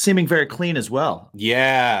seeming very clean as well.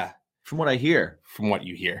 Yeah. From what I hear. From what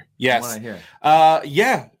you hear. Yes. From what I hear.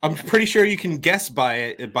 Yeah, I'm pretty sure you can guess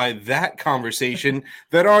by that conversation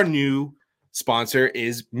that our new sponsor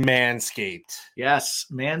is Manscaped. Yes,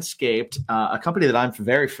 Manscaped, a company that I'm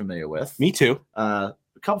very familiar with. Me too. A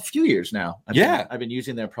few years now. I've been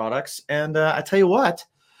using their products, and I tell you what,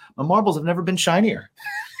 my marbles have never been shinier.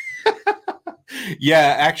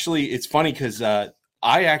 Yeah, actually, it's funny because I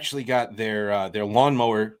actually got their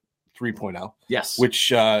lawnmower 3.0. Yes,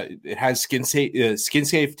 which it has skin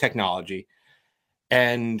safe technology,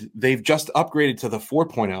 and they've just upgraded to the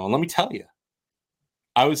 4.0. And let me tell you,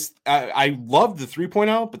 I love the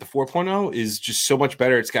 3.0, but the 4.0 is just so much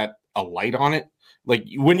better. It's got a light on it. Like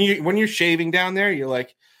when you're shaving down there, you're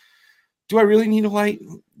like, do I really need a light?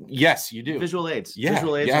 Yes, you do. Visual aids. Yeah,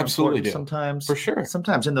 Visual aids yeah, are absolutely important do. sometimes. For sure.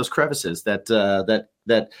 Sometimes in those crevices,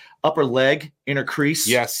 that upper leg, inner crease.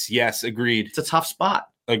 Yes, agreed. It's a tough spot.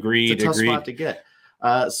 Agreed. It's a tough spot to get.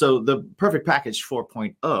 So the Perfect Package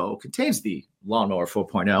 4.0 contains the Lawnmower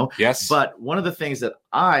 4.0. Yes. But one of the things that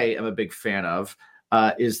I am a big fan of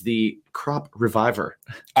is the Crop Reviver.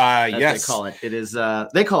 Yes. They call it. It is.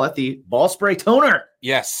 They call it the Ball Spray Toner.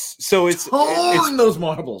 Yes. So it's those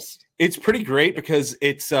marbles. It's pretty great because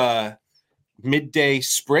it's midday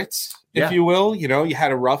spritz, if you will. You know, you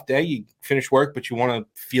had a rough day, you finish work, but you want to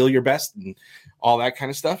feel your best and all that kind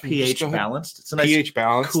of stuff. pH balanced. It's a nice pH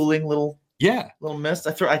balanced, cooling little mist.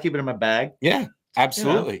 I keep it in my bag. Yeah,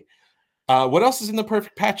 absolutely. You know? What else is in the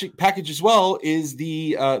Perfect package as well is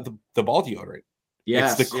the ball deodorant.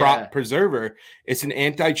 Yes, it's the Crop Preserver. It's an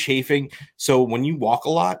anti-chafing. So when you walk a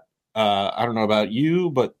lot, I don't know about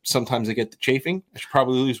you, but sometimes I get the chafing. I should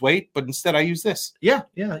probably lose weight, but instead I use this. Yeah.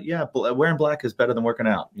 Wearing black is better than working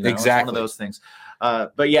out. You know? Exactly. It's one of those things.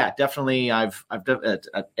 But yeah, definitely. I've done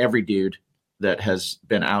every dude that has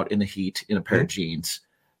been out in the heat in a pair of jeans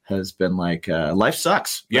has been like, life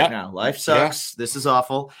sucks right now. Life sucks. This is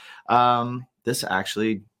awful. This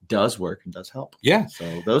actually does work and does help. Yeah.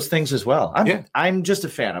 So those things as well. I'm just a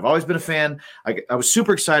fan. I've always been a fan. I was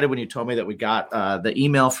super excited when you told me that we got the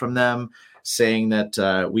email from them saying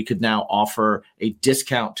that we could now offer a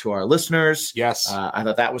discount to our listeners. Yes. I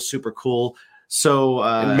thought that was super cool. So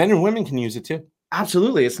and men and women can use it too.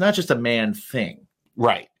 Absolutely. It's not just a man thing.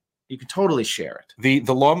 Right. You can totally share it.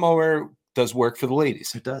 The lawnmower does work for the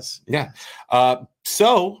ladies. It does. Yeah.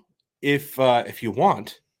 So if you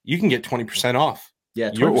want, you can get 20% off. Yeah,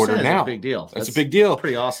 your order now. A big deal. That's a big deal.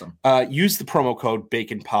 Pretty awesome. Use the promo code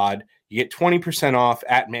BaconPod. You get 20% off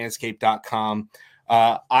at manscaped.com.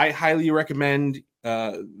 I highly recommend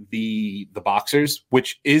the boxers,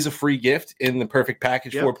 which is a free gift in the Perfect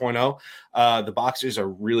Package 4.0. The boxers are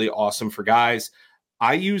really awesome for guys.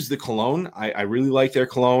 I use the cologne. I really like their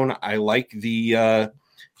cologne. I like the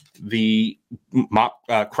mop,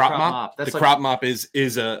 crop mop. That's crop mop is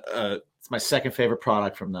a it's my second favorite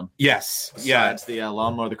product from them. Yes. It's the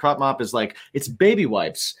lawnmower. The Crop Mop is like, it's baby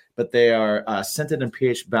wipes, but they are scented and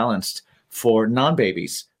pH balanced for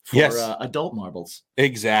non-babies, for adult marbles.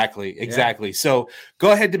 Exactly. So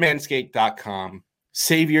go ahead to manscaped.com,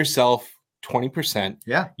 save yourself 20%.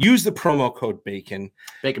 Yeah. Use the promo code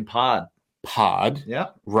BaconPod. Yeah.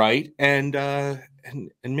 Right. And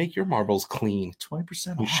make your marbles clean.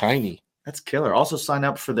 20% and shiny. That's killer. Also sign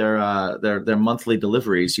up for their monthly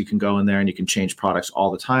deliveries. You can go in there and you can change products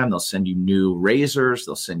all the time. They'll send you new razors.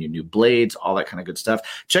 They'll send you new blades, all that kind of good stuff.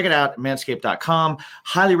 Check it out, manscaped.com.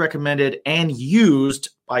 Highly recommended and used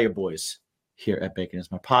by your boys here at Bacon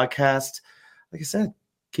Is My Podcast. Like I said,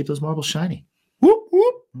 keep those marbles shiny. Whoop,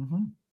 whoop. Mm-hmm.